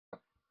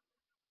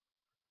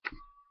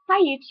Hi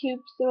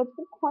YouTube. So it's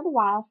been quite a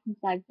while since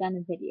I've done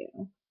a video.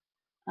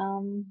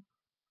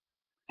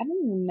 I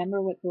don't even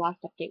remember what the last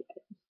update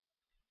was.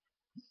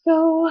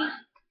 So,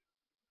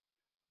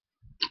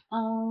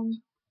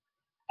 um,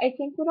 I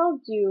think what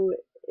I'll do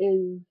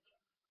is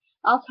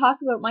I'll talk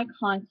about my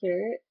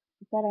concert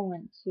that I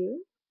went to,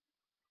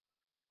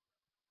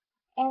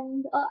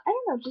 and I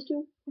don't know, just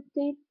do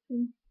updates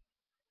and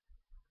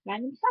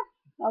random stuff.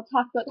 I'll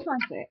talk about the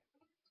concert.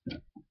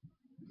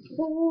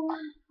 So,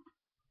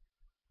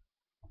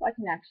 I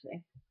can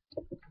actually.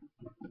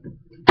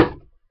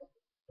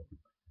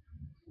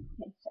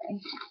 Okay, sorry.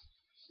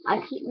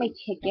 I keep my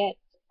tickets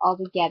all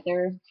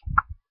together,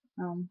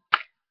 um,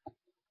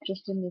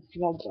 just in this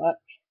little book.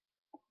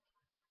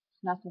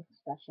 Nothing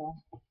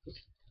special.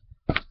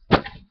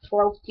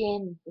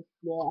 Broken, just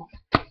yeah.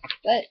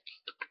 But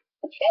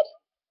it's good.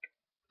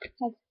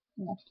 Has,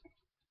 you know.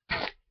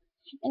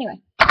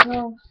 Anyway,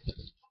 so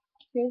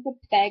here's the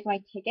bag, my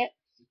tickets.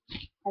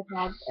 I've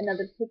had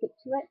another ticket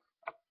to it.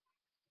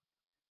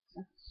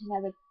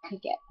 Another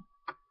ticket,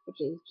 which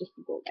is just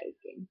the gold ice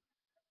game.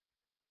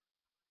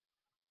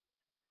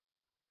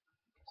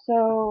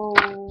 So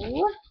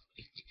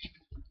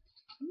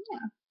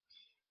yeah.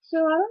 So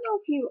I don't know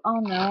if you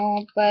all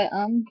know, but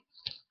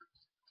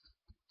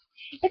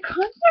the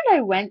concert I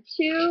went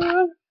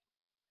to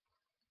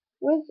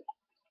was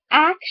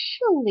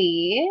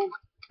actually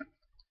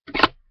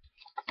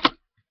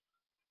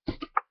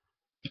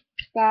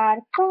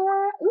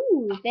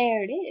ooh,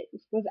 there it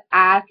is. Was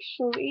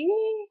actually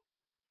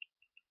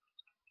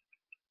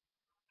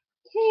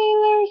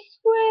Taylor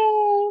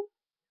Swift.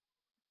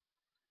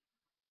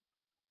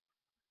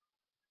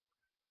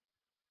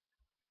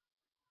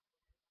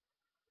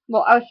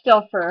 Well, I was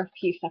still for a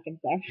few seconds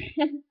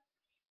there.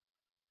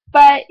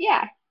 But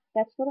yeah,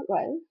 that's what it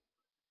was.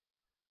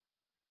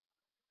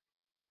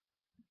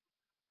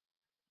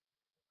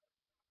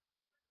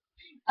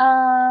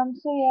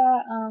 So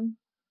yeah,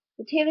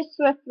 the Taylor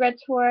Swift Red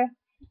Tour,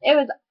 it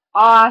was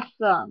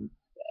awesome.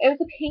 It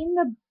was a pain in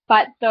the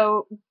butt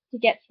though to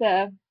get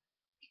to,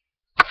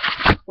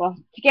 well,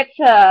 to get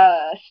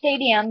to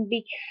stadium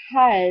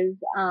because,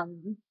 well,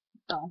 and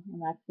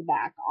that's the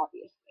back,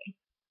 obviously.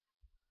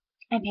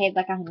 I paid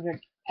like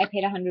I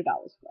paid $100 for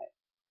it,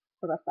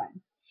 for my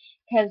friend.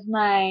 Because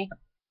my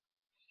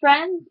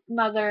friend's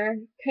mother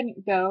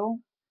couldn't go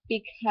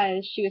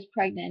because she was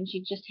pregnant.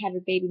 She just had her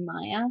baby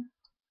Maya.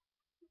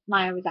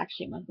 Maya was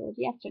actually a month old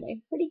yesterday.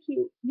 Pretty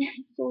cute.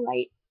 So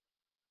light.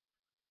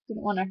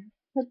 Didn't want to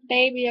hurt the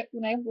baby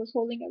when I was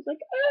holding it. I was like,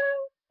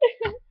 oh,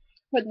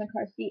 put in the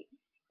car seat.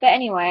 But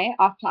anyway,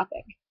 off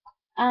topic.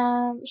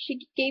 She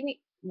gave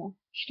me, no,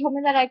 she told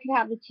me that I could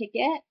have the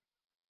ticket.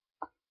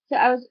 So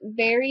I was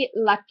very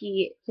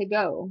lucky to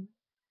go.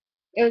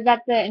 It was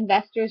at the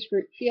Investors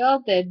Group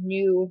Field, the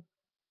new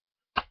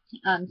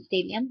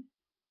stadium,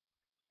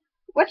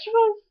 which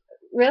was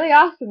really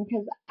awesome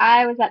because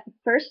I was at the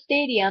first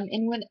stadium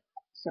in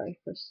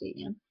first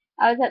stadium.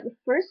 I was at the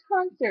first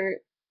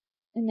concert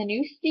in the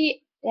new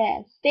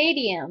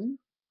stadium.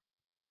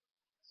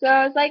 So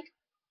I was like,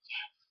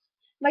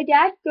 my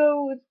dad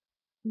goes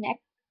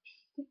next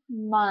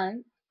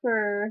month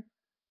for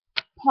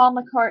Paul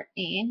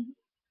McCartney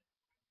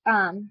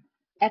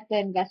at the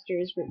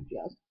Investors Group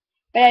Field.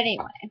 But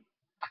anyway, it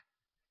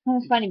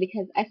was funny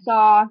because I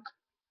saw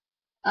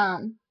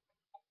um,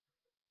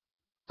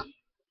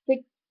 the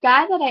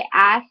guy that I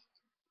asked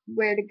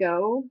where to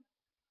go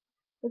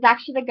was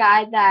actually the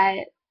guy that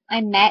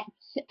I met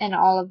and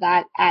all of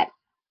that at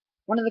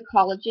one of the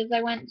colleges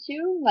I went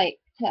to, like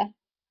to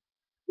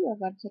I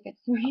got tickets,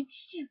 sorry.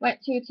 Went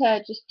to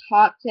just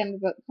talk to him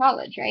about the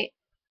college, right?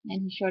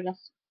 And he showed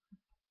us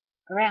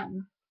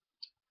around.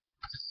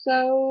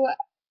 So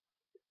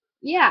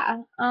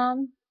yeah,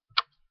 that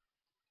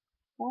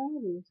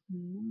is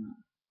not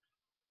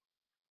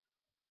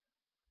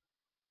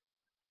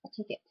a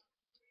ticket.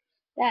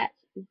 That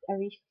is a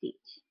receipt.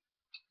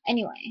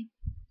 Anyway,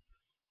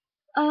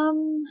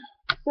 um,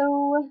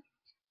 so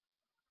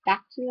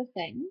back to the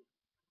thing.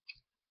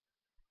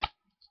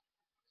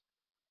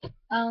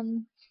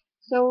 Um,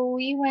 so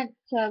we went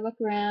to look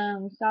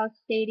around. We saw the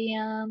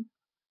stadium.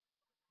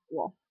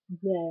 Well,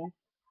 the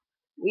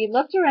we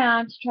looked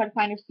around to try to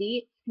find our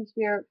seats because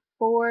we were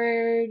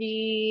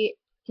 40.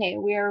 Okay,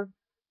 we are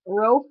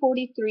row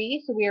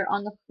 43, so we are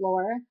on the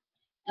floor,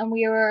 and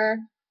we were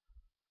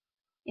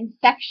in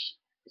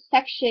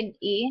section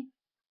E.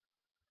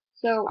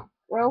 So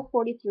row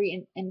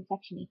 43 in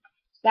section E.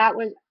 So that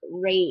was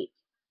right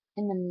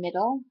in the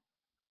middle.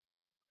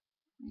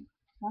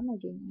 How am I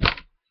doing that?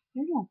 I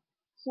don't know.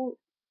 So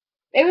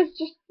it was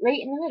just right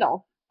in the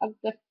middle of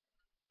the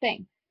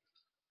thing.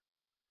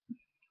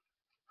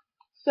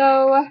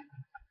 So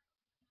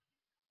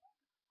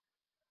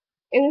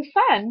it was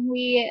fun.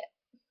 We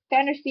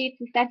found our seats,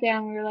 we sat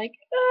down, we were like,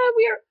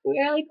 we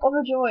are like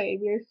overjoyed.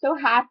 We were so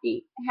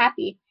happy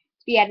to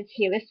be at a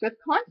Taylor Swift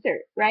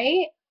concert,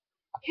 right?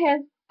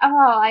 Because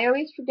I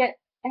always forget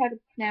how to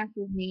pronounce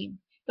his name.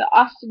 But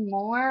Austin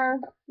Moore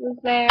was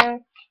there,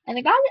 and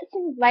the guy that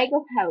sings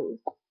Lego House.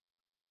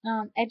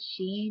 Ed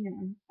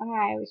Sheeran,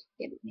 I always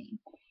forget his name.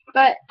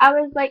 But I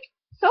was like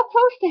so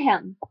close to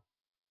him.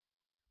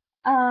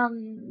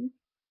 Um,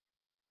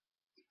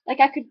 like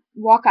I could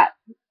walk up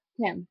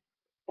to him,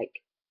 like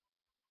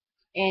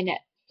in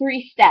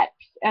 3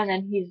 steps, and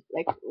then he's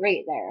like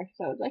right there.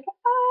 So I was like,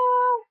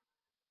 ah.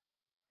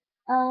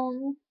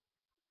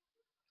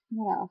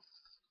 What else?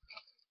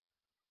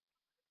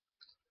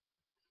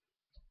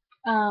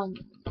 Um,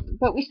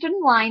 but we stood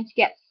in line to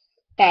get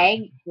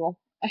well,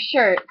 a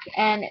shirt,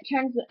 and it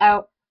turns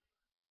out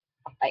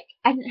like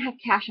I didn't have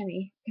cash on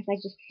me because I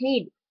just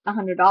paid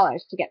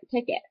 $100 to get the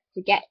ticket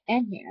to get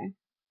in here.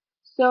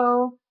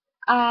 So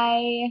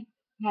I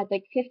had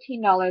like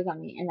 $15 on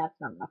me, and that's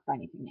not enough for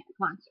anything at a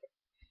concert.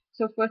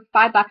 So for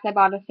 $5, I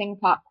bought a thing of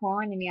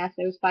popcorn, and yes,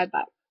 it was $5.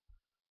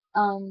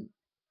 Um,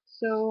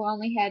 so I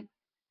only had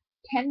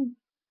 10.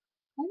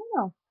 I don't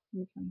know, how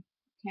much money?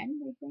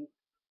 10, I think,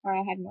 or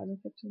I had more than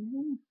 15. I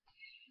don't know.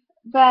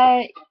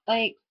 But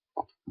like,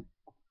 I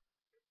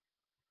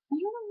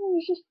don't know. It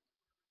was just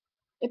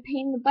a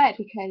pain in the butt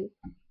because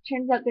it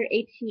turns out their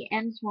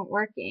ATMs weren't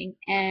working,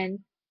 and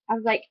I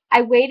was like,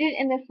 I waited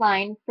in this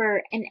line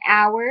for an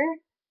hour.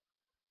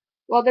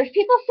 Well, there's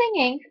people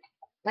singing,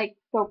 like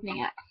the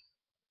opening act.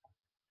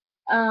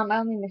 I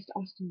only missed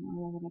Austin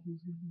or whatever his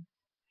name is.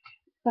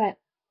 But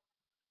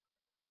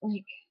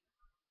like,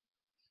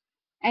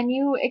 and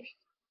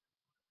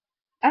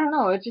I don't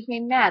know, it just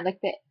made me mad. Like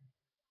the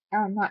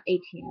not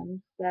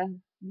ATMs, the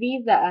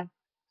Visa,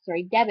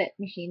 sorry, debit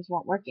machines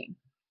weren't working.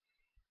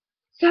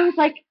 So I was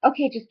like,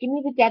 okay, just give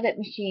me the debit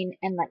machine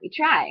and let me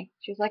try.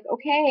 She was like,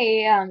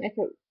 okay, if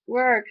it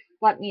works,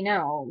 let me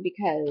know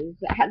because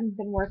it hasn't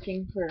been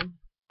working for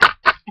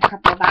a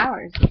couple of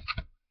hours.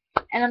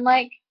 And I'm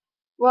like,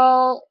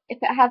 well, if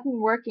it hasn't been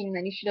working,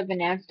 then you should have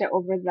announced it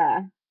over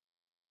the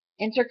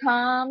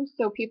intercom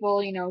so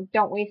people,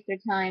 don't waste their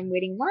time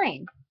waiting in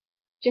line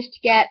just to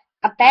get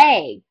a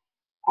bag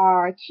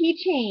or a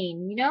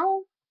keychain,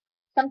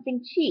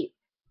 something cheap.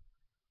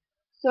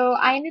 So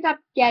I ended up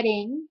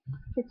getting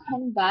for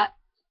 $10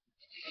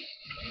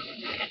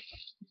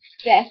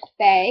 this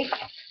bag.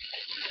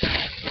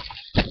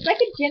 It's like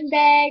a gym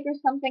bag or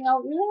something. I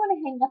really want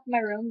to hang up in my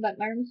room, but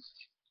my room's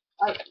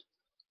like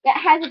that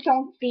has its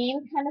own theme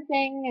kind of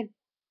thing. It's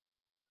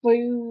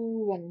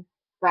blue and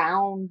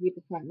brown,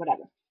 different,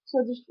 whatever.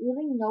 So there's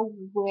really no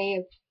way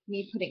of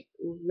me putting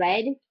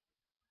red.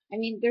 I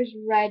mean, there's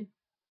red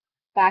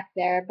back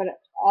there, but it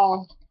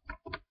all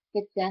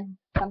fits in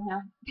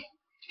somehow.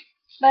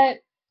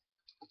 But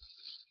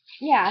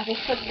yeah, this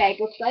is what the bag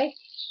looks like.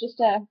 It's just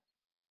a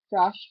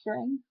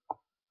drawstring.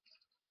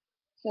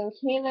 So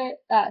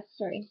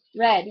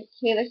red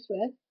Taylor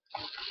Swift,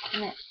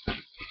 and it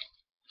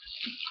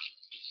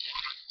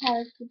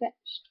has the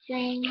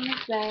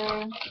strings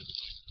there.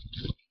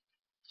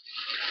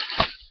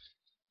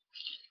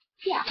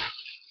 Yeah.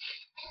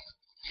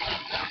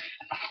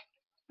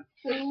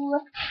 So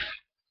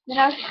then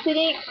I was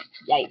sitting.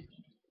 Yikes.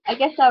 I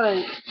guess I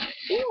was.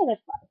 Yeah,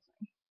 that's fine.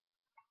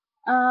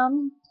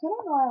 So I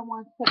don't know why I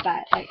want to put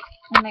that. Like,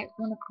 I might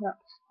want to put it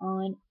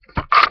on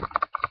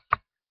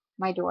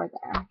my door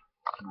there.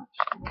 I'm not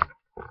sure.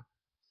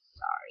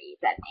 Sorry,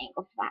 that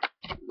angle for that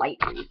light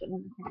reason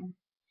in the corner.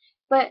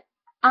 But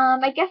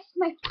I guess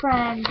my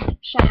friend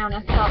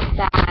Shiona felt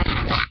bad,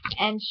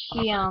 and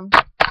she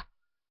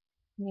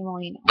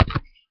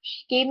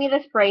she gave me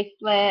this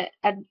bracelet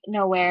out of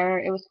nowhere.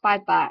 It was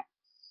 $5.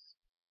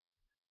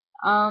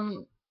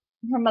 Um,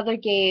 her mother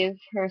gave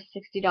her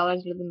 $60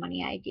 worth of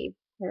money I gave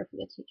her for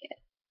the ticket.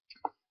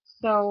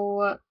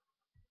 So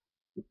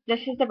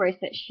this is the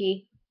bracelet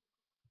she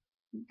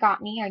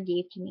got me or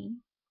gave to me.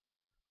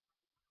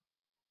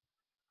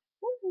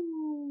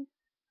 Woo-hoo.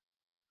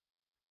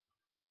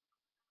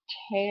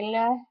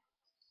 Taylor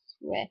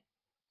Swift.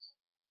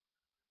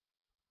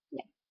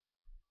 Yeah.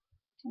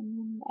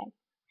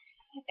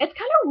 It's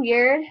kind of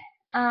weird.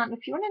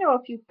 If you want to know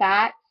a few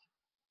facts,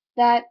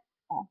 that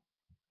oh,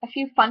 a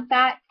few fun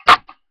facts.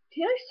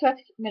 Taylor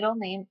Swift's middle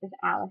name is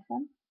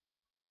Allison.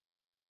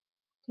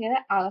 Taylor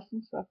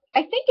Allison Swift.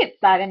 I think it's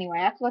that anyway.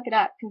 I have to look it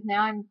up because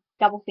now I'm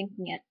double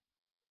thinking it.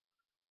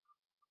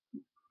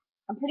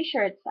 I'm pretty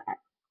sure it's that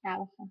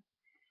Allison.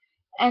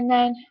 And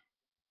then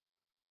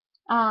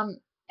um,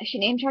 she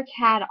named her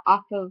cat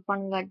off of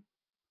one of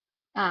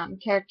the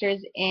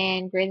characters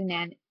in Grey's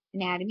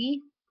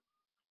Anatomy.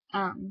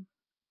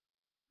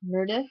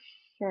 Murdis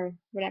or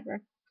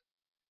whatever.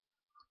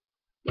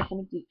 Yes, I'm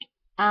a geek.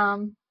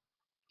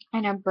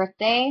 And her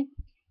birthday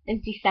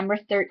is December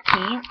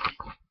 13th,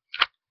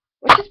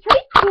 which is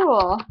pretty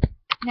cool.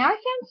 Now I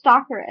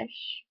sound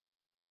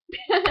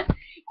stalkerish.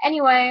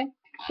 Anyway,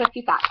 so a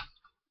few facts.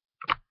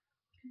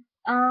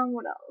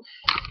 What else?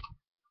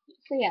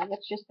 So yeah,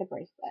 that's just the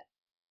bracelet.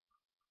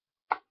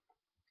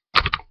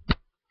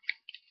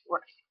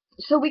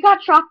 So we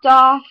got dropped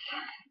off.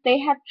 They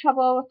had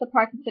trouble with the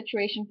parking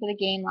situation for the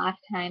game last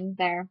time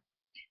there.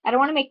 I don't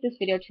want to make this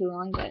video too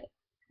long, but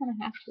kind of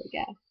have to, I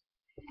guess.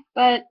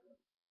 But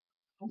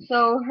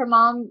so her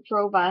mom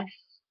drove us,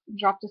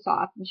 dropped us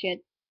off, and she had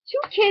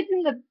 2 kids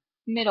in the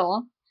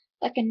middle.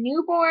 like a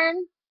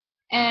newborn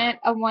and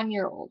a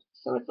 1-year-old.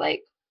 So it's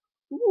like,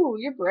 ooh,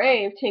 you're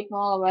brave taking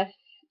all of us,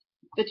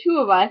 the two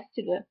of us,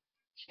 to the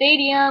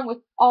stadium with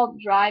all the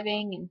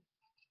driving and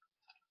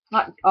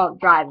not all the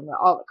driving, but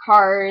all the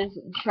cars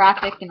and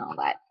traffic and all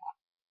that.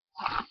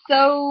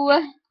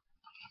 So,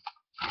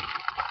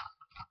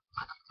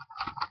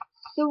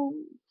 so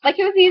like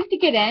it was easy to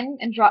get in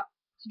and drop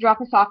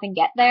us off and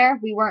get there.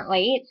 We weren't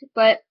late,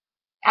 but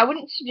I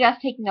wouldn't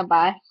suggest taking a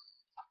bus.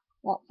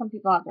 Well, some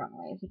people have their own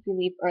ways if you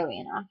leave early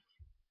enough,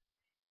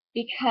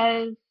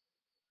 because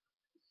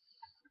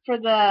for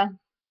the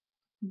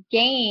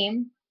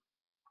game,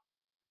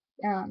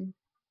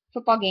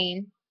 football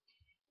game,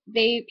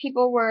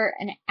 people were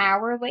an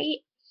hour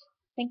late,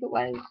 I think it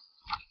was.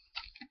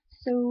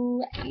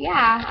 So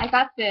yeah, I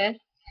got this.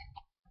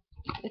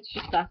 It's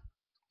just a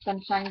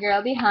sunshine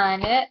girl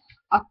behind it.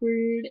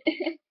 Awkward.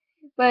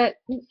 But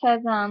it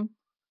says no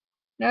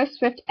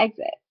swift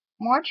exit.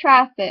 More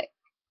traffic.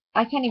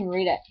 I can't even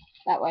read it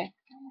that way.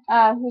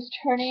 Who's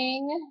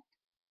turning?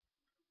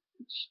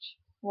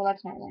 Well,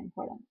 that's not really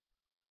important.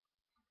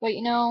 But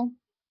you know,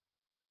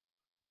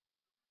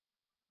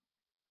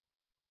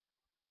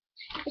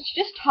 it's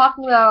just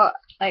talking about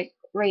like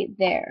right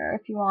there.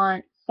 If you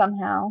want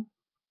somehow,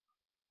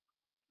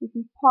 you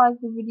can pause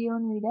the video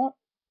and read it.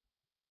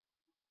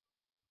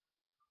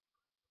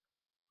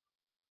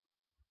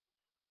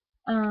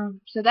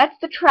 So that's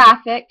the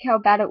traffic, how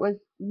bad it was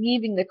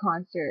leaving the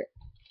concert.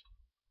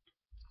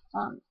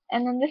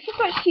 And then this is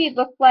what she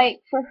looked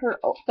like for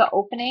the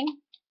opening.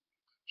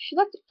 She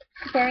looked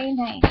very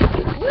nice.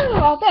 Ooh,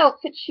 all the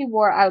outfits she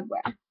wore, I would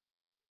wear.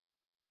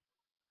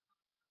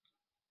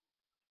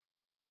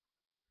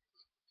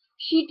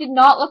 She did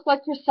not look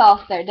like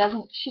herself there,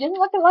 she didn't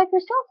look like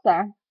herself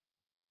there.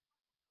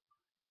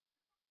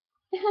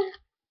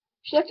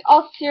 She looked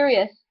all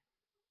serious.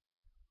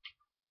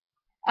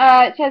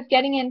 It says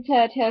getting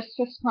into Taylor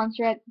Swift's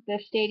concert at the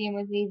stadium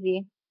was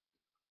easy.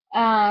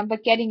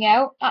 But getting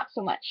out, not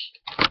so much.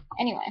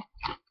 Anyway,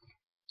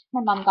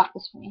 my mom got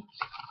this for me.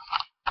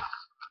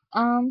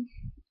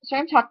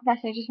 Sorry I'm talking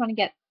fast, I just want to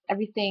get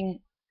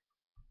everything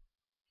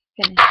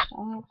finished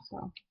up,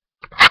 so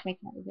I'll make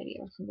another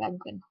video since I've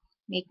been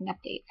making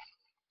updates.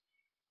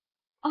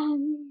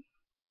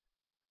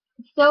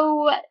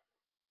 So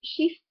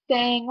she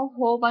sang a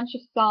whole bunch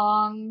of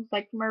songs,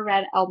 like from her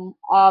Red album,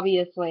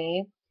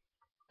 obviously.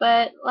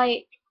 But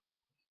like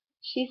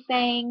she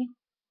sang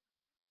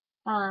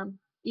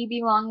You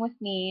Belong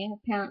With Me,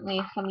 apparently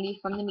somebody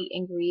from the meet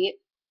and greet.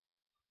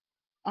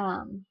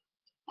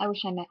 I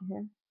wish I met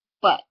her.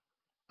 But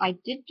I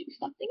did do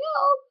something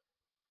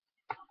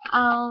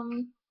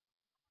else.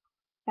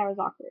 That was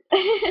awkward.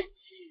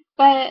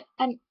 But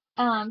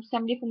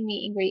somebody from the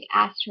meet and greet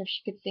asked her if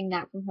she could sing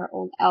that from her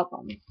old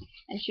album,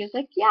 and she was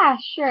like, "Yeah,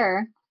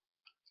 sure."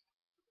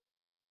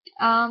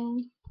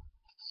 Sorry,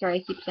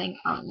 I keep saying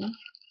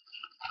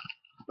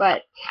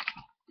but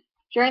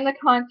during the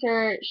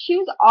concert, she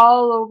was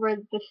all over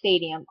the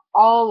stadium,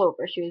 all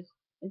over. She was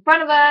in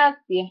front of us,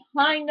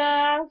 behind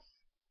us,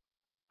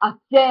 up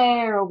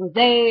there, over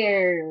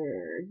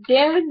there,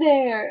 down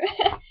there.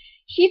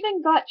 She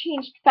even got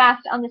changed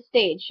fast on the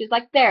stage. She was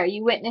like, "There,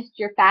 you witnessed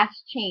your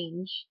fast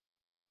change."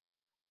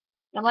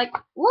 And I'm like,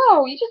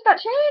 "Whoa, you just got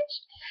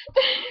changed?"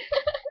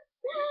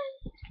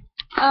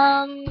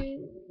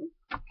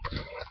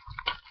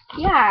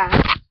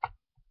 Yeah.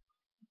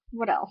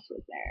 What else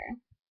was there?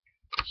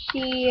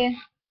 She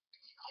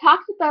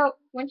talks about,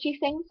 when she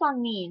sang the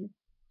song Mean,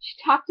 she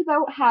talked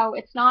about how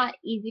it's not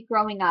easy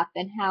growing up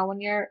and how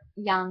when you're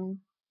young,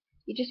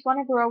 you just want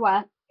to grow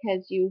up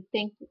because you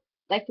think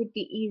life would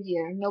be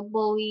easier. No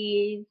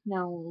bullies,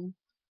 no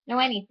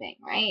anything,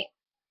 right?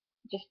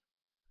 Just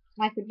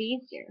life would be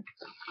easier.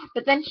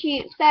 But then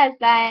she says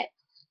that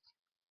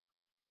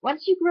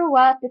once you grow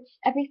up,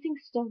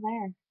 everything's still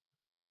there.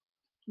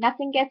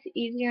 Nothing gets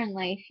easier in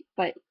life,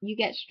 but you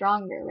get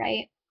stronger,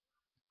 right?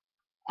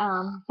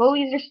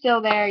 Bullies are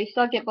still there. You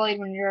still get bullied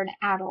when you're an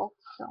adult.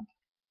 So,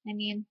 I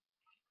mean,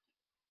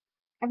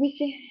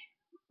 everything.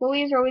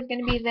 Bullies are always going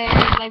to be there.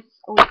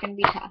 Life's always going to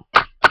be tough.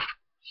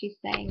 She's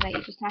saying that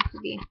you just have to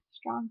be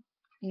strong,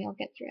 and you'll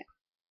get through it.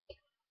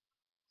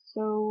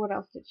 So, what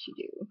else did she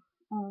do?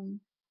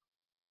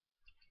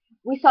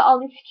 We saw all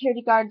these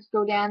security guards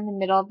go down the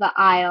middle of the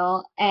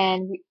aisle,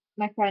 and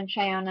my friend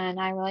Shiona and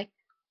I were like,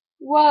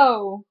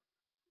 "Whoa,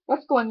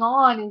 what's going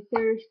on? Is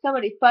there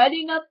somebody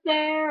fighting up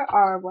there,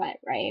 or what?"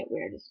 Right?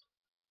 We're just,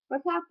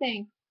 what's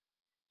happening?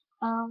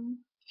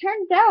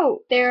 Turns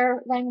out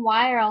they're laying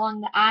wire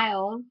along the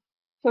aisles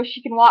so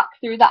she can walk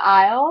through the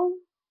aisles.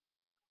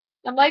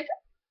 I'm like,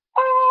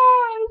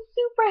 oh, I'm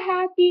super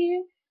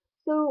happy.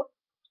 So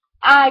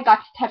I got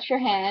to touch her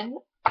hand.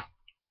 This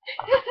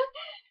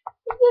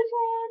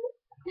hand.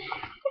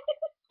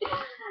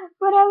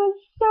 But I was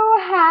so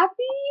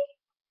happy.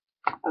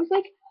 I was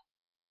like,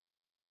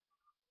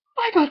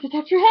 I got to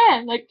touch her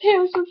hand, like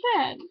Taylor Swift's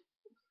hand.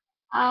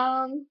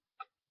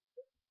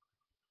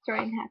 Sorry,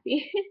 I'm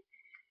happy.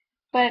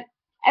 But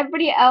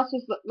everybody else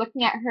was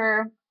looking at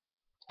her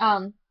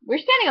we're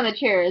standing on the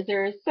chairs.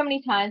 There's so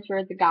many times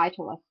where the guy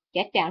told us,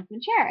 get down from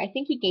the chair. I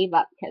think he gave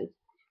up because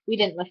we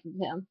didn't listen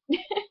to him.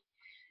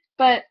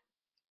 But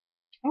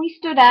we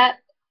stood up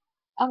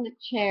on the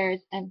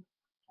chairs and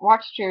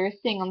watched her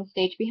sing on the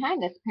stage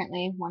behind us.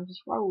 Apparently one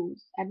just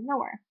rose out of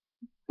nowhere.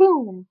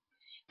 Boom!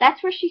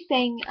 That's where she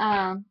sang,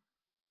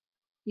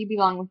 You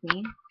Belong With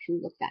Me. She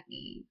looked at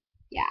me.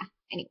 Yeah,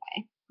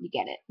 anyway, you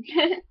get it.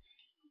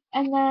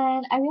 And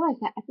then I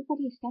realized that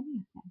everybody is standing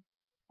up there.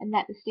 And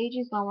that the stage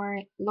is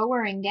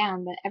lowering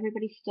down, but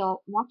everybody's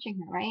still watching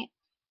her, right?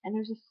 And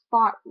there's a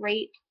spot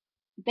right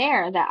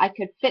there that I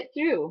could fit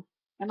through.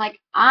 I'm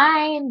like,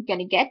 I'm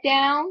gonna get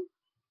down,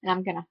 and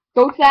I'm gonna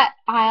go to that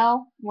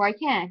aisle where I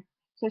can.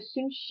 So as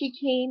soon as she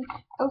came,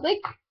 I was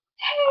like, Taylor!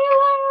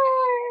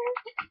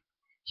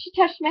 She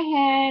touched my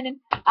hand, and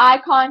eye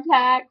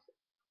contact,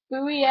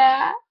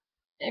 booyah,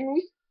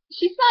 and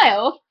she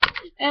smiled.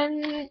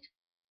 And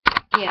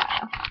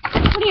yeah,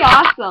 it's pretty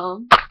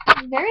awesome.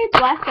 I'm very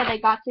blessed that I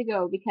got to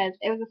go because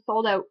it was a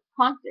sold out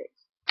concert.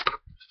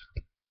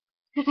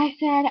 Because I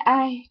said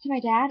to my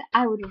dad,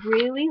 I would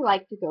really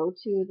like to go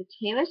to the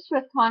Taylor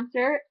Swift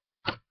concert,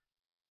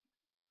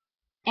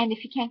 and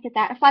if you can't get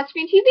that, a flat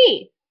screen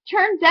TV.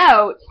 Turns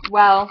out,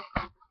 well,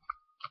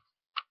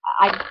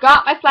 I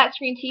got my flat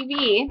screen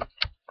TV,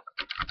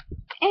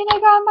 and I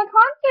got my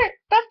concert.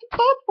 Best of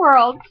both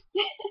worlds.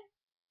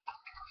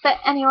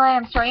 But anyway,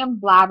 I'm sorry I'm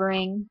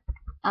blabbering.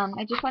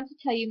 I just wanted to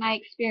tell you my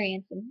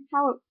experience and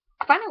how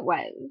fun it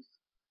was.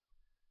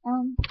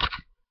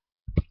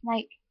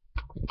 Like,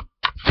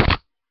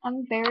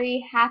 I'm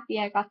very happy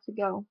I got to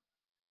go.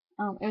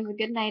 It was a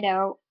good night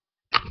out.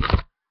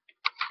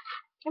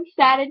 I'm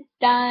sad it's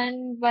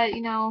done, but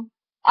you know,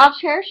 I'll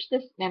cherish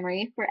this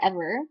memory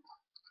forever.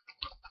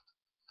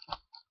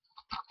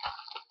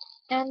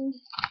 And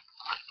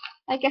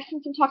I guess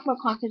since I'm talking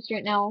about concerts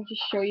right now, I'll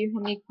just show you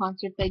how many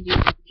concerts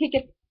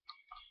tickets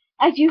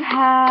I do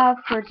have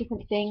for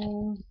different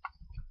things.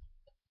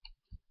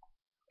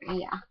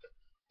 Yeah,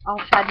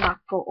 I'll try to not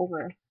go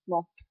over.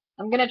 Well,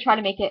 I'm gonna try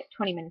to make it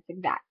 20 minutes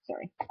exact.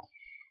 Sorry.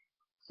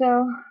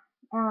 So,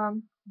 Da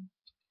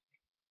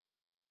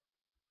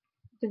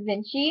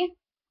Vinci.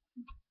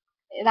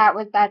 That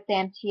was at the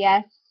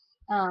MTS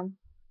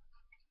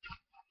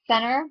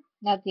Center,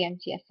 not the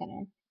MTS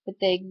Center, but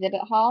the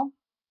exhibit hall.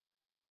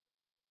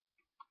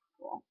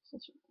 Cool.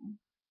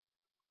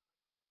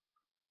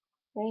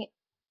 Right?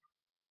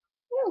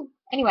 Woo.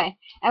 Anyway,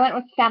 I went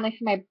with family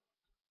for my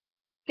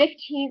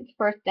 15th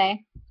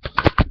birthday.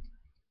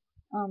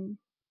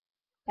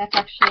 That's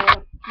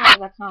actually, no,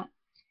 that's not.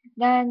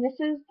 Then this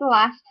is the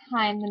last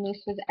time the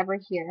moose was ever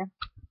here.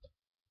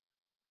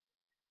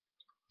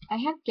 I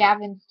have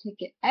Gavin's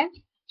ticket. I have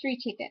 3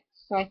 tickets,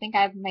 so I think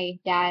I have my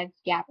dad's,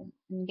 Gavin,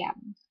 and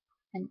Gavin's.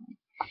 Anyway,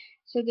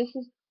 so this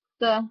is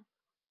the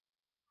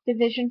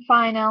division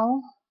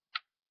final.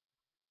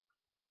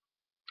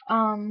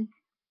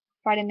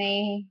 Friday,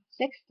 May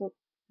 6th,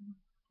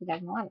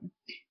 2011.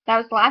 That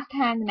was the last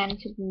time the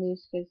Manitoba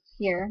Moose was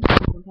here.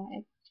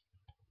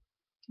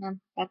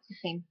 That's the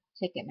same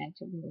ticket,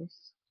 Manitoba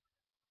Moose.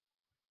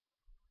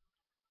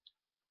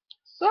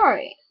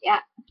 Sorry,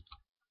 yeah.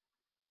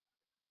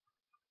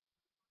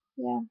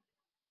 Yeah.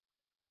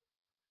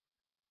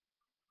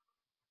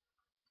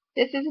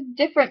 This is a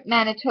different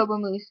Manitoba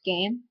Moose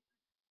game.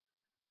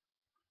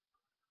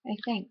 I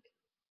think.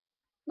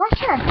 Not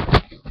sure.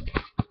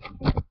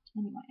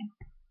 Anyway.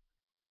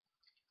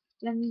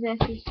 Then this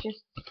is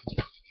just,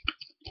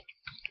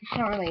 it's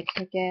not really a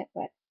ticket,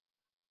 but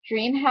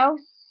Dream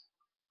House.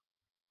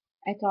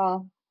 It's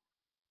all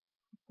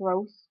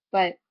gross,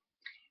 but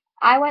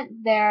I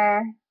went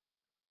there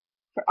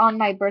on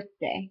my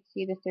birthday,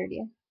 see the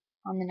 30th,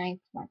 on the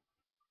 9th month.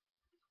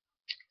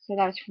 So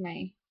that was for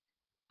my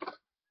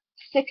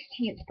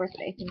 16th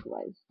birthday, I think it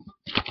was.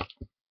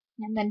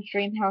 And then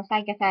Dream House,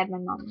 I guess I had my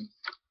mom's.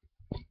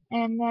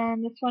 And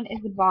then this one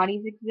is the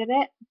Bodies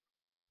exhibit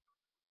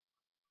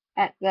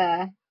at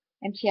the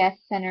MTS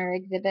Center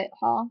exhibit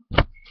hall,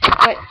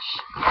 which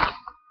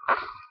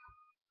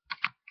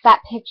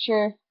that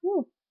picture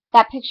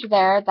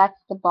there,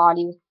 that's the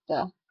body with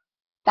the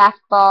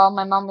basketball.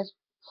 My mom was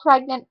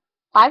pregnant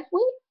 5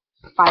 weeks?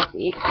 5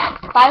 weeks.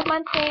 5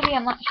 months maybe,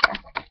 I'm not sure.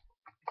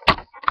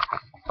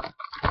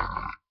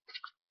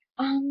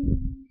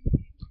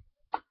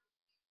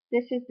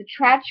 This is the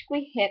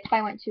Tragically Hip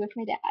I went to with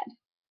my dad.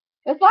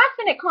 It was a last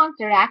minute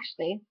concert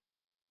actually.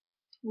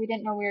 We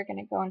didn't know we were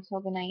gonna go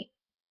until the night.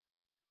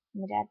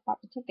 My dad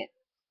bought the tickets.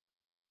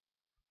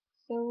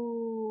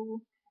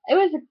 So it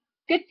was a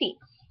good seat.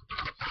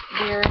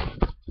 We're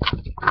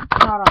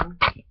not on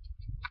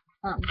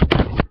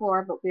the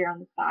floor, but we're on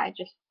the side,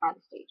 just by the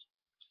stage.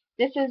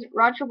 This is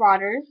Roger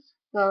Waters,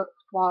 The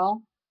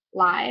Wall,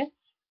 live.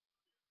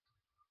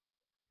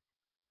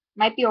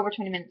 Might be over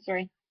 20 minutes,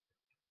 sorry.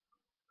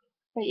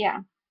 But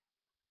yeah.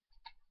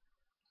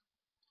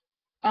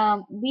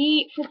 For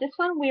this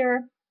one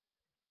we're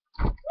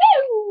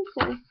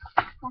sorry,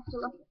 have to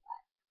look at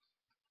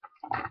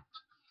that.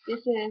 This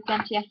is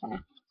MTS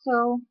Center.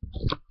 So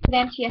for the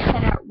MTS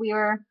Center we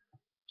were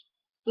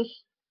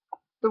this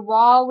the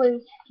wall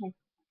was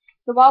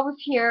the wall was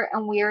here,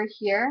 and we were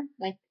here,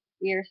 like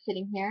we were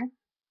sitting here.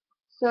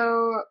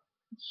 So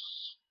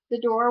the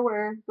door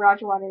where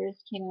Roger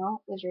Waters came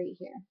out was right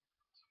here,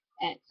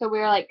 and so we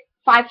were like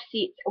 5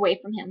 seats away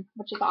from him,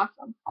 which is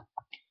awesome.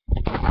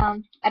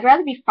 I'd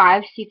rather be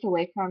 5 seats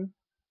away from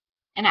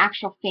an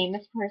actual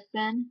famous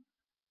person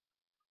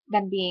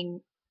than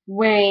being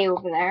way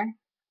over there.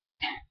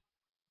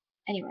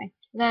 Anyway,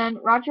 then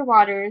Roger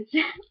Waters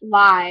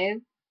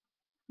live.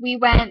 We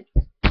went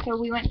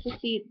to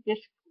see this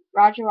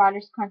Roger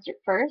Waters concert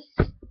first,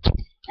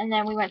 and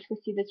then we went to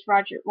see this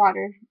Roger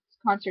Waters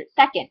concert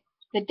second.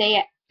 The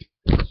day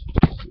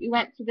we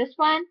went to this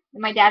one,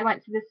 and my dad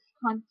went to this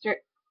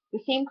concert, the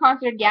same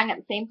concert again at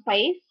the same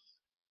place.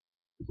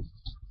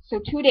 So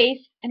 2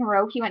 days in a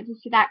row he went to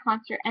see that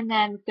concert, and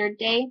then the third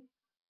day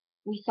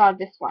we saw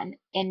this one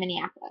in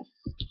Minneapolis.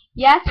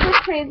 Yes, we're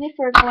crazy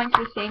for going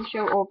to the same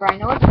show over. I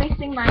know it's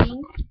wasting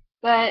money,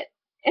 but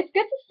it's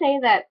good to say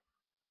that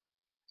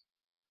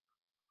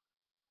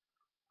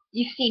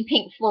you've seen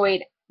Pink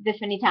Floyd this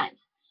many times.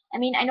 I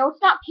mean, I know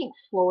it's not Pink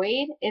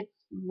Floyd, it's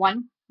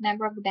one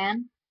member of the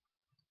band.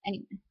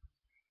 Anyway.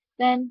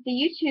 Then the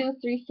U2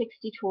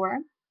 360 tour.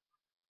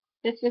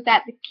 This was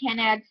at the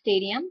Canada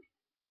Stadium.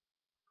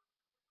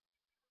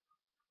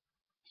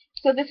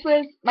 So this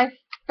was my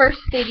first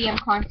stadium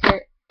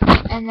concert,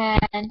 and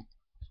then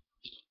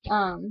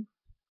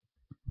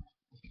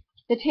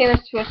the Taylor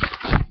Swift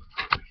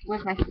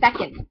was my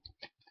second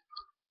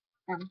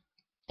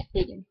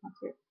stadium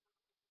concert.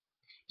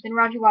 Then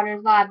Roger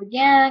Waters live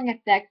again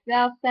at the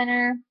XL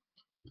Center.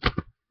 I've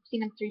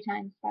seen him 3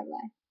 times, by the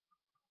way.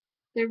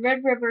 The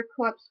Red River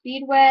Co-op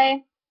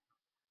Speedway.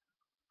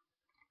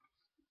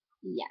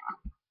 Yeah,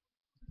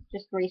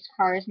 just race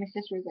cars. My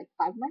sister was like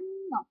 5 months,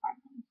 not 5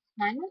 months,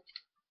 9 months.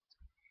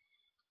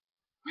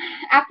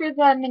 After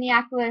the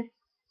Minneapolis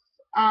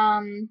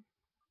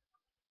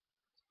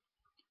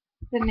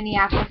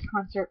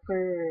concert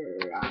for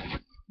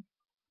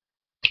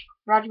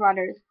Roger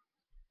Waters,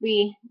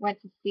 we went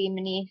to see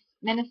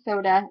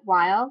Minnesota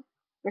Wild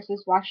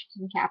versus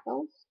Washington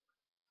Capitals.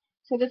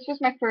 So this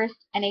was my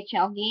first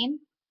NHL game,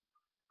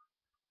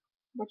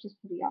 which is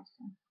pretty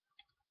awesome.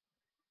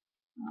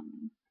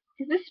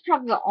 Because this is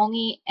probably the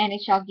only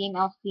NHL game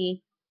I'll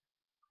see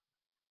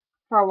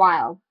for a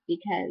while,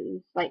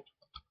 because, like,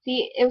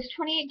 see, it was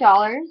 $28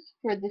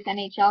 for this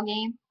NHL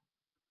game,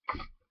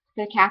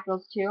 for the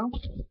Capitals too,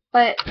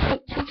 but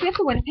since we have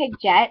the Winnipeg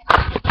Jets,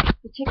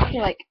 the tickets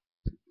are like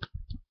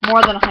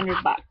more than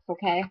 $100,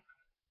 okay?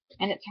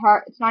 And it's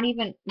hard, it's not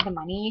even the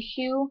money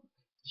issue,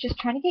 it's just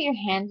trying to get your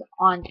hands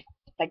on,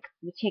 like,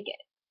 the ticket.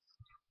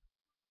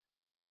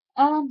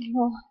 Well,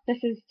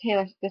 this is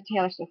the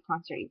Taylor Swift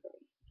concert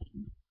usually.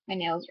 My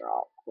nails are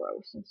all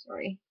gross, I'm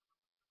sorry.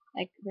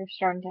 Like, they're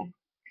starting to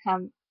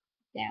come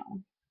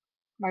down.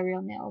 My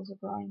real nails are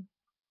growing.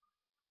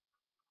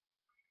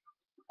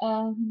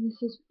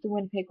 This is the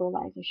Winnipeg Gold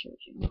Eyes I showed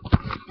you.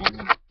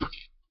 And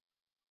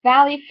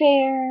Valley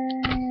Fair,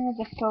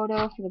 the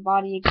photo for the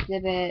body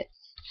exhibit.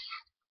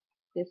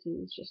 This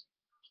is just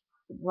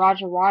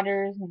Roger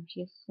Waters, and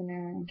she's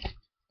the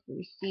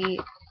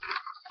receipt.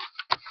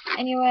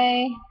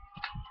 Anyway,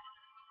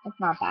 it's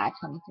not bad,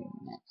 23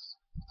 minutes.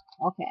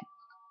 Okay,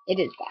 it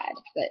is bad,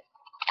 but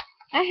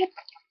I had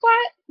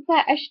thought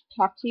that I should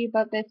talk to you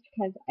about this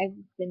because I've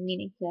been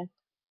meaning to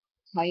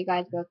tell you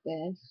guys about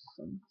this.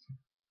 And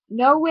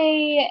no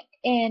way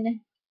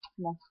in,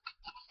 well,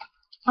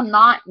 I'm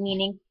not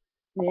meaning,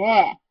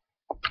 bleh.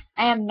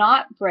 I am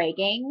not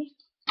bragging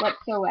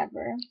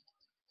whatsoever.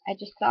 I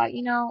just thought,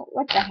 you know,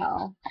 what the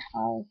hell.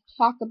 I'll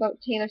talk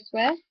about Taylor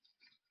Swift.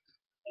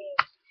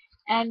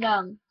 And,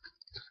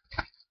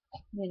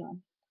 you know,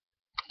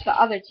 the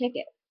other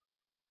ticket.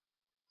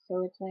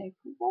 So it's like,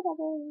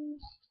 whatever.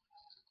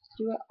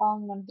 Do it all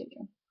in one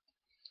video.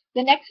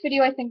 The next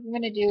video I think I'm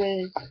going to do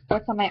is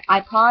what's on my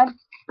iPod.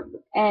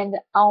 And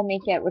I'll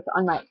make it what's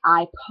on my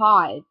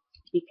iPod.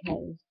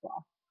 Because,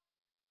 well,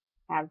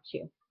 I have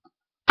to.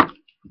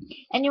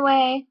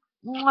 Anyway,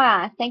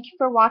 thank you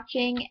for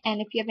watching.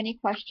 And if you have any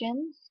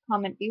questions,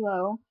 comment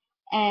below.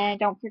 And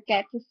don't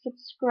forget to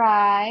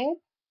subscribe.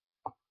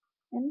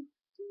 And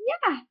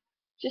yeah,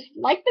 just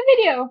like the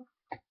video.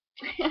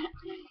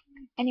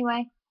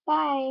 Anyway,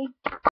 bye.